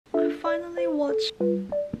finally watched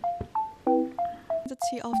the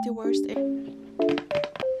tea of the worst.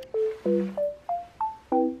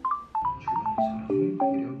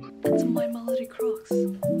 It's my melody crocs.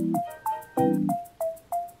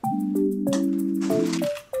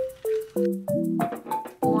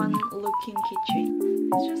 One looking kitchen.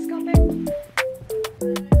 Let's just go back.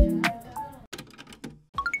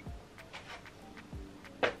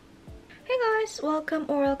 Hey guys,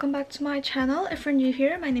 welcome back to my channel. If you're new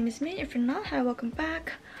here, my name is Min. If you're not, hi, welcome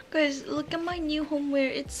back. Guys, look at my new homeware.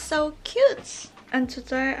 It's so cute. And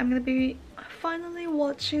today I'm gonna be finally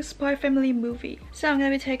watching Spy Family movie. So I'm gonna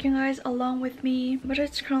be taking you guys along with me. But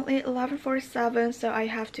it's currently 11:47, so I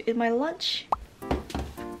have to eat my lunch.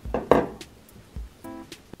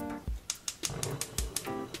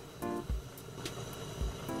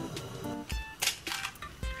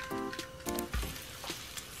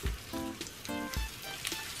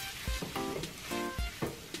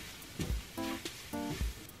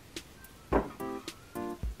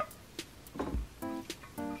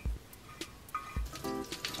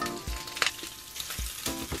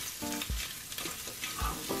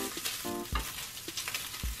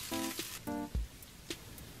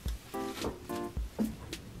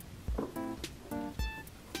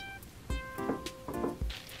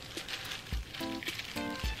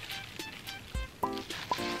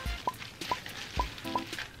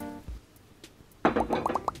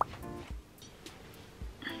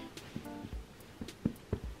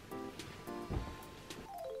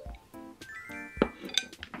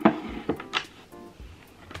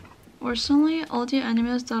 Recently, all the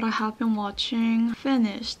animes that I have been watching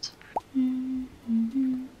finished.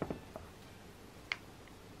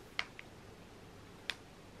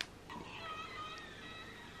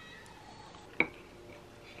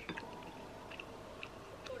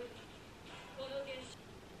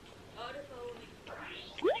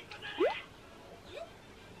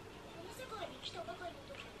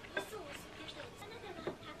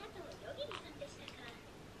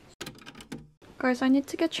 Guys, I need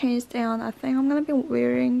to get changed and I think I'm gonna be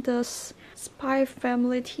wearing this Spy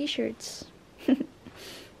Family t-shirts.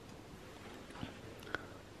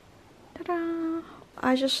 Ta-da!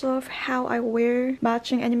 I just love how I wear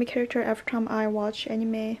matching anime character every time I watch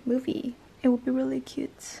anime movie. It would be really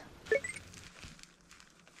cute.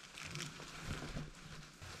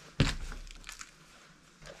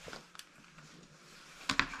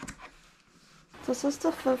 This is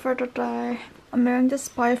the fit for the day. I'm wearing the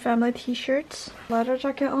Spy Family t-shirt, leather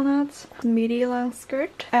jacket on it, midi length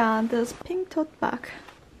skirt, and this pink tote bag.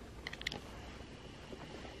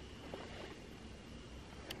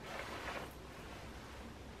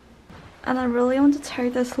 And I really want to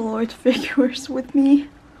take this Lloyd figures with me.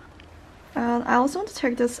 And I also want to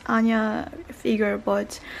take this Anya figure,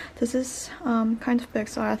 but this is kind of big,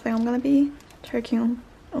 so I think I'm gonna be taking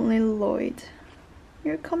only Lloyd.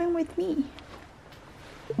 You're coming with me.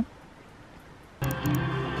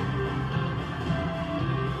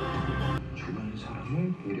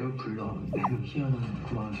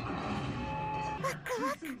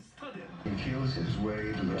 He feels his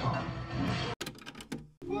way to the top.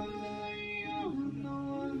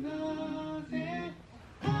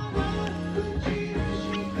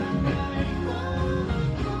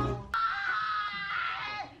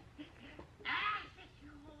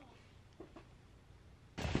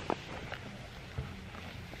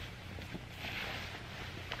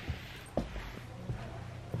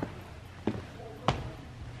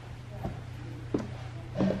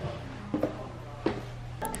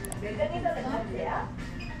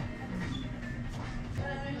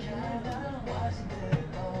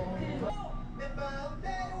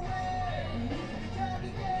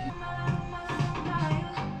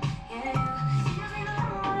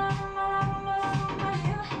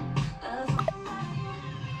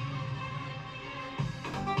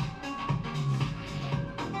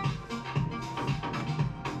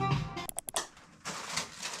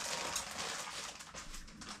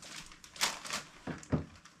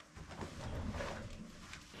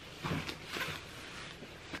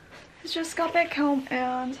 Just got back home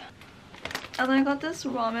and I got this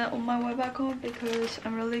ramen on my way back home because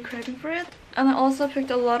I'm really craving for it. And I also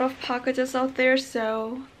picked a lot of packages out there,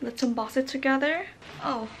 so let's unbox it together.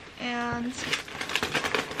 Oh, and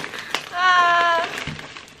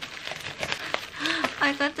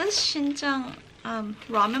I got this Shinjang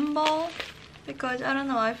ramen bowl because I don't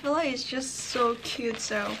know, I feel like it's just so cute,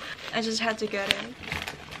 so I just had to get it.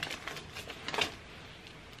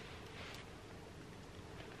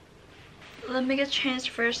 Let me get changed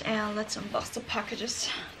first and let's unbox the packages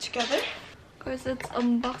together. Guys, it's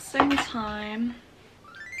unboxing time.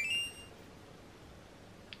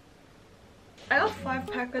 I got 5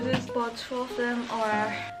 packages, but 2 of them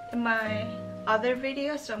are in my other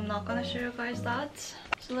video, so I'm not gonna show you guys that.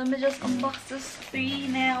 So let me just unbox this 3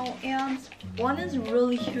 now, and one is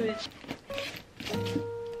really huge.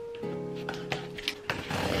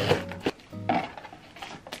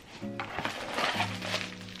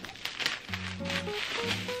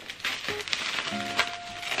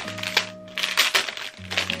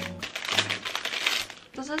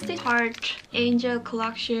 This is the Heart Angel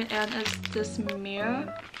collection, and it's this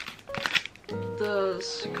mirror.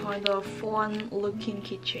 This kind of fun looking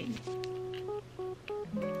keychain.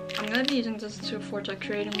 I'm gonna be using this for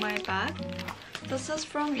decorating my bag. This is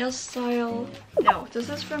from Yes Style. No, this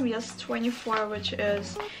is from Yes24, which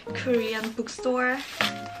is Korean bookstore.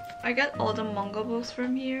 I get all the manga books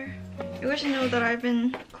from here. You guys know that I've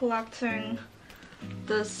been collecting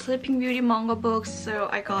the Sleeping Beauty manga books, so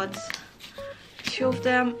I got 2 of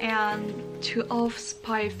them and 2 of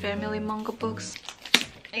Spy Family manga books.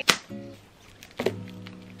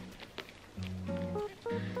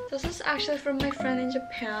 This is actually from my friend in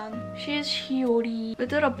Japan. She is Hiyori. We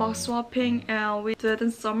did a box swapping and we did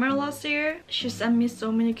in summer last year. She sent me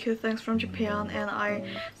so many cute things from Japan, and I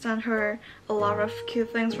sent her a lot of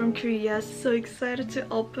cute things from Korea. So excited to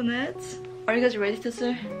open it. Are you guys ready to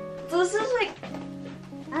see? This is like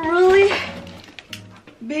really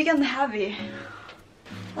big and heavy.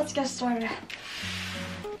 Let's get started.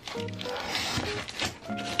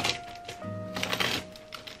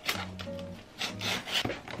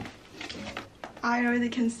 I already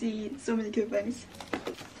can see so many cute things.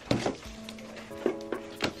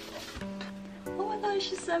 Oh my god,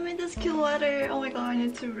 she sent me this cute letter. Oh my god, I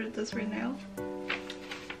need to read this right now.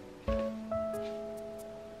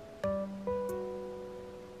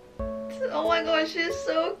 Oh my god, she's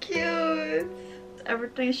so cute.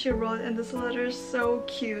 Everything she wrote in this letter is so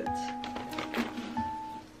cute.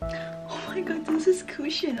 Oh my god, this is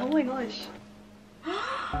cushion. Oh my gosh.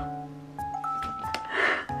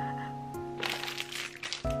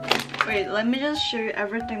 Wait, let me just show you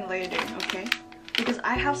everything later, okay? Because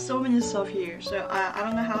I have so many stuff here, so I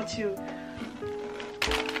don't know how to...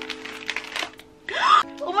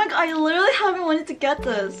 Oh my god, I literally haven't wanted to get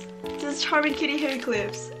this. This Charming Kitty hair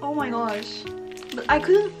clips. Oh my gosh. But I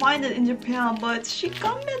couldn't find it in Japan, but she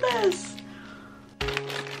got me this.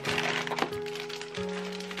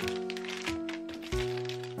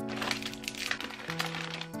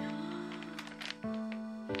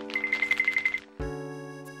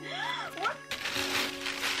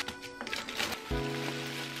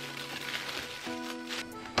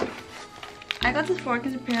 I got this fork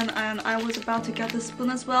in Japan, and I was about to get the spoon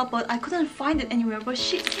as well, but I couldn't find it anywhere. But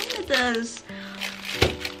she sent me this.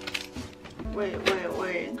 Wait.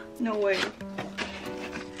 No way.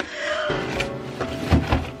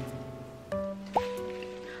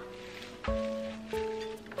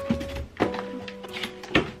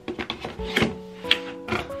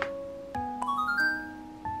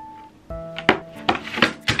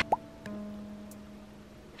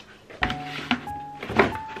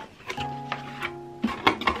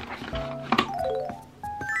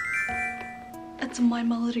 It's My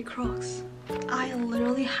Melody Crocs. I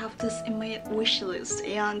literally have this in my wish list,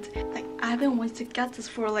 and like I've been wanting to get this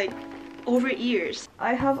for like over years.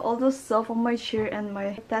 I have all this stuff on my chair and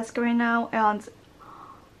my desk right now, and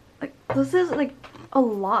like this is like a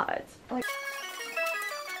lot. Like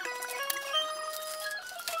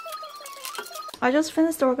I just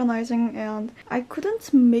finished organizing and I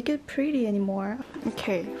couldn't make it pretty anymore.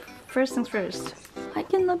 Okay, first things first. I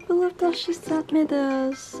cannot believe that she sent me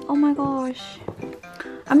this. Oh my gosh.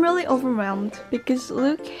 I'm really overwhelmed because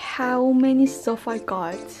look how many stuff I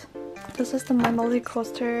got. This is the My Melody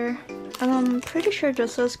coaster, and I'm pretty sure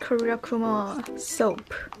this is Korea Kuma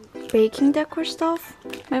soap. Baking decor stuff.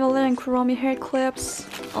 My Melody and Kuromi hair clips.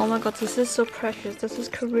 Oh my god, this is so precious. This is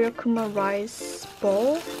Korea Kuma rice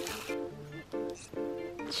bowl.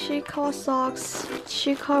 Chika socks.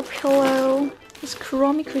 Chika pillow. This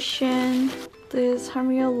Kuromi cushion. This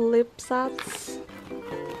sanrio lip sets.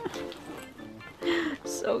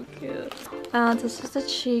 So cute. And this is the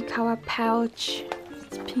Chikawa pouch.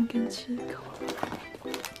 It's pink and Chikawa.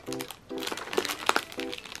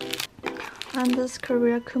 And this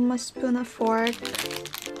Korea Kuma spoon and fork.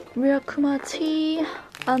 Korea Kuma tea.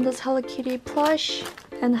 And this Hello Kitty plush.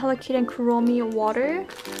 And Hello Kitty and Kuromi water.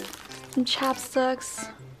 Some chapsticks.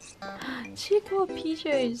 Chikawa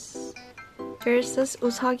PJs. There's this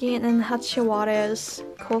Usagi and Hachiware's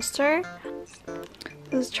coaster.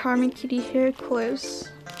 This Charming Kitty hair clips.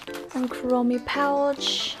 And Kuromi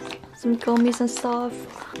pouch. Some gummies and stuff.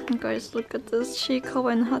 And guys, look at this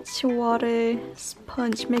Chiko and Hiyori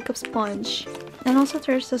sponge, makeup sponge. And also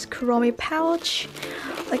there's this Kuromi pouch.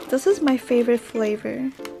 Like, this is my favorite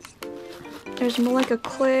flavor. There's more like a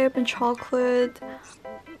clip and chocolate.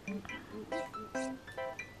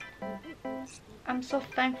 I'm so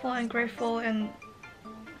thankful and grateful, and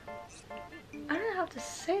I don't know how to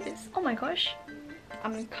say this. Oh my gosh.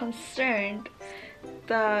 I'm concerned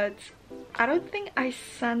that I don't think I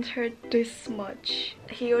sent her this much.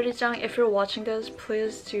 Hiyori-chan, if you're watching this,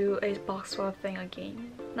 please do a box swap thing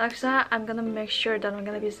again. Next time, I'm gonna make sure that I'm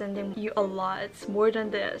gonna be sending you a lot. More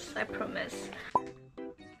than this, I promise.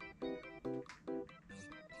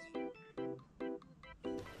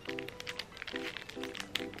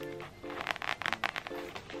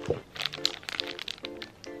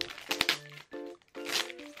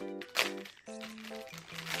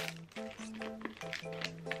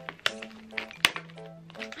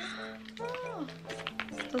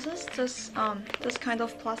 This is this kind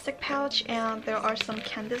of plastic pouch, and there are some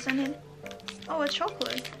candies in it. Oh, it's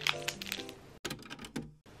chocolate.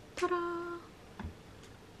 Ta-da!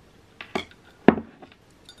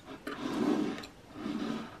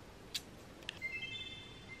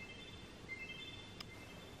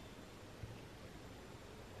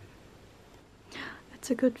 It's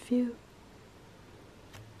a good view.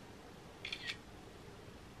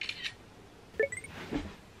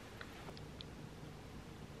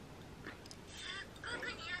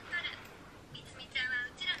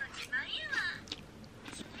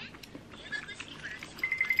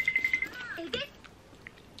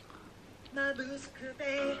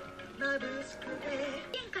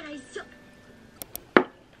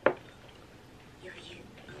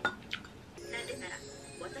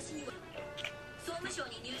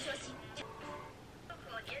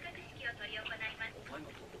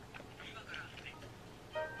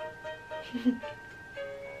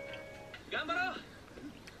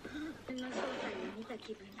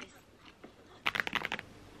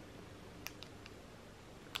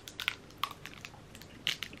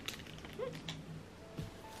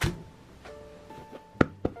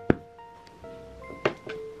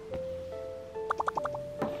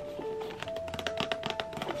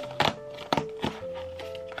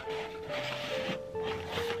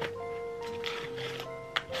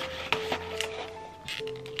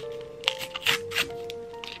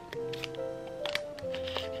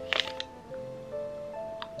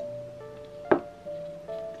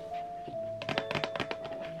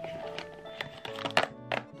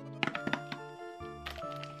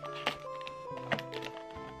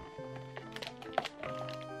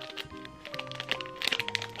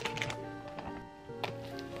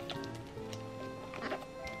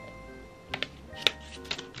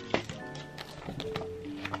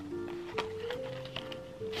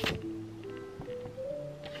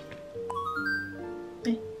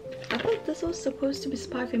 I thought this was supposed to be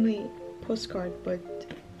Spy Family postcard, but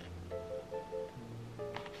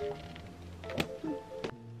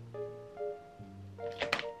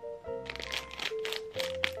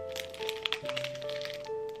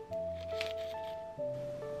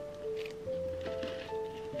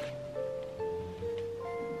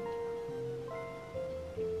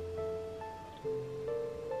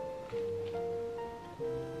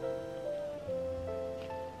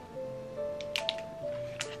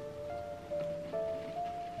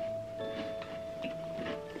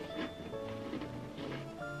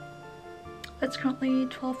it's currently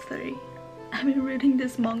 12:30. I've been reading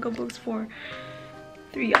these manga books for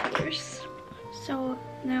 3 hours. So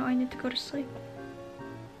now I need to go to sleep.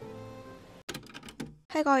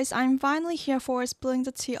 Hey guys, I'm finally here for spilling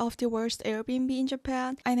the tea of the worst Airbnb in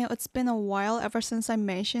Japan. I know it's been a while ever since I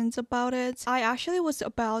mentioned about it. I actually was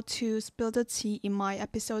about to spill the tea in my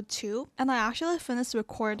episode 2, and I actually finished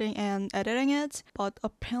recording and editing it, but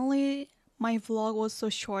apparently my vlog was so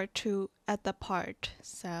short to add that part.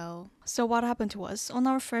 So what happened to us on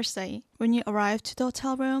our first day, when you arrived to the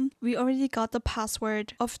hotel room, we already got the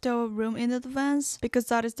password of the room in advance because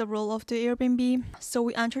that is the rule of the Airbnb. So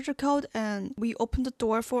we entered the code and we opened the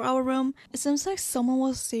door for our room. It seems like someone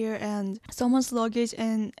was there and someone's luggage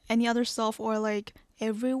and any other stuff or like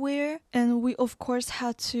everywhere, and we of course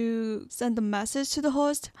had to send a message to the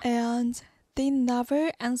host, and they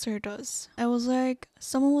never answered us. I was like,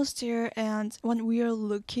 someone was there, and when we are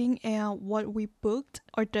looking at what we booked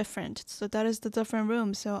are different. So that is the different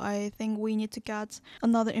room. So I think we need to get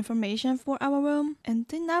another information for our room. And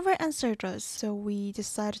they never answered us. So we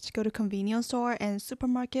decided to go to convenience store and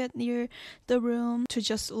supermarket near the room to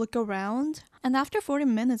just look around. And after 40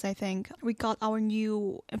 minutes, I think, we got our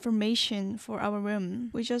new information for our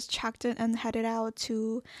room. We just checked it and headed out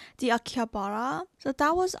to the Akihabara. So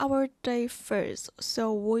that was our day first.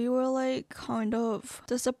 So we were like kind of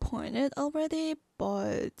disappointed already,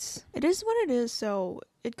 but it is what it is, so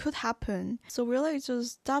it could happen. So we're like,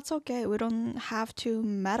 just, that's okay. We don't have to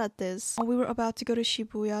mad at this. We were about to go to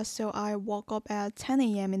Shibuya, so I woke up at 10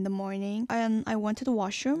 a.m. in the morning and I went to the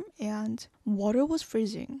washroom and water was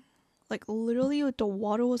freezing. Like literally the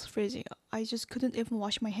water was freezing. I just couldn't even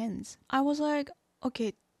wash my hands. I was like,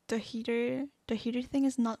 okay, the heater thing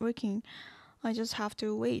is not working. I just have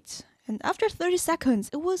to wait. And after 30 seconds,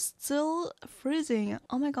 it was still freezing.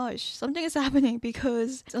 Oh my gosh, something is happening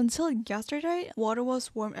because until yesterday, water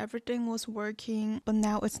was warm, everything was working, but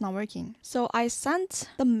now it's not working. So I sent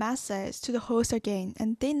the message to the host again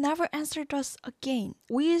and they never answered us again.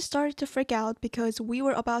 We started to freak out because we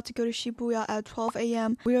were about to go to Shibuya at 12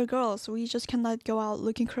 a.m. We are girls, we just cannot go out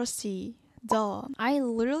looking crusty. Duh. I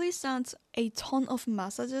literally sent a ton of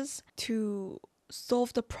messages to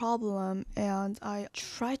solve the problem and I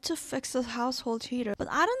tried to fix the household heater, but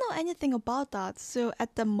I don't know anything about that. So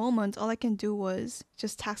at the moment all I can do was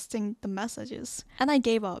just texting the messages and I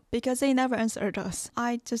gave up because they never answered us.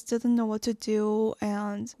 I just didn't know what to do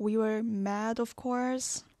and we were mad, of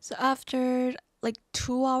course. So after like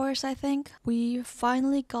 2 hours, I think, we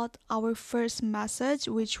finally got our first message,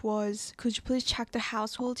 which was, could you please check the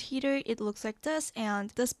household heater? It looks like this and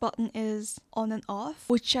this button is on and off,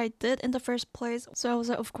 which I did in the first place. So I was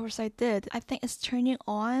like, of course I did. I think it's turning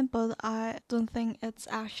on, but I don't think it's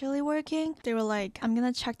actually working. They were like, I'm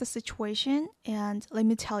gonna check the situation and let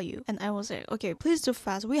me tell you. And I was like, okay, please do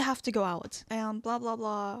fast. We have to go out. And blah, blah,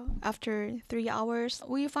 blah. After 3 hours,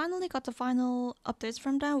 we finally got the final updates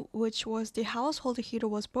from them, which was the household heater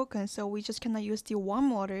was broken, so we just cannot use the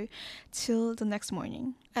warm water till the next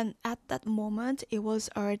morning. And at that moment, it was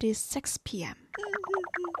already 6 p.m.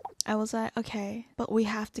 I was like, okay, but we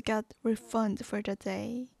have to get refund for the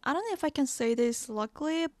day. I don't know if I can say this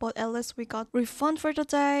luckily, but at least we got refund for the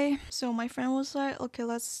day. So my friend was like, okay,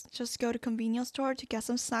 let's just go to convenience store to get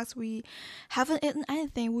some snacks. We haven't eaten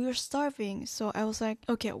anything. We were starving. So I was like,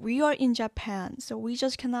 okay, we are in Japan, so we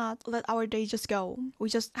just cannot let our day just go. We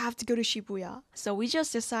just have to go to Shibuya. So we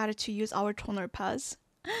just decided to use our toner pads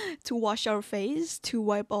to wash our face, to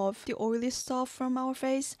wipe off the oily stuff from our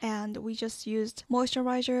face, and we just used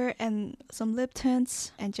moisturizer and some lip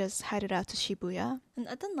tints and just headed out to Shibuya. And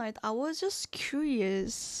at the night, I was just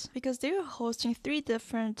curious because they were hosting 3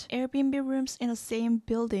 different Airbnb rooms in the same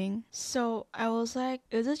building. So I was like,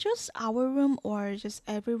 is it just our room or just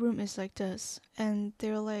every room is like this? And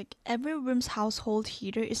they're like, every room's household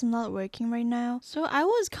heater is not working right now. So I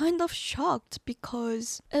was kind of shocked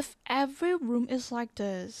because if every room is like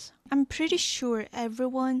this, I'm pretty sure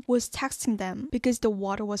everyone was texting them because the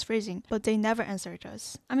water was freezing, but they never answered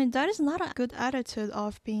us. I mean, that is not a good attitude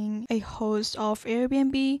of being a host of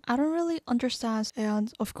Airbnb. I don't really understand,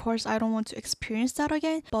 and of course I don't want to experience that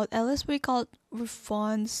again, but at least we got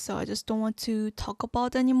refunds, so I just don't want to talk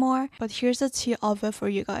about it anymore. But here's the tea of it for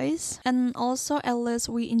you guys. And also, at least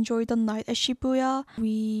we enjoyed the night at Shibuya.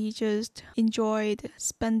 We just enjoyed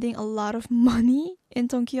spending a lot of money in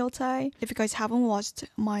Tokyo-tai. If you guys haven't watched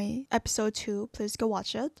my episode 2, please go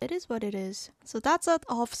watch it. It is what it is. So that's it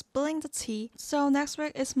of spilling the tea. So next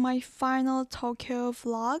week is my final Tokyo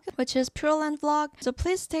vlog, which is Pure Land vlog. So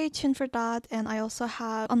please stay tuned for that. And I also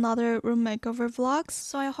have another room makeover vlogs.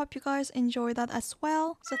 So I hope you guys enjoy that as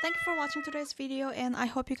well. So thank you for watching today's video and I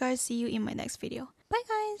hope you guys see you in my next video. Bye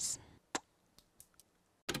guys!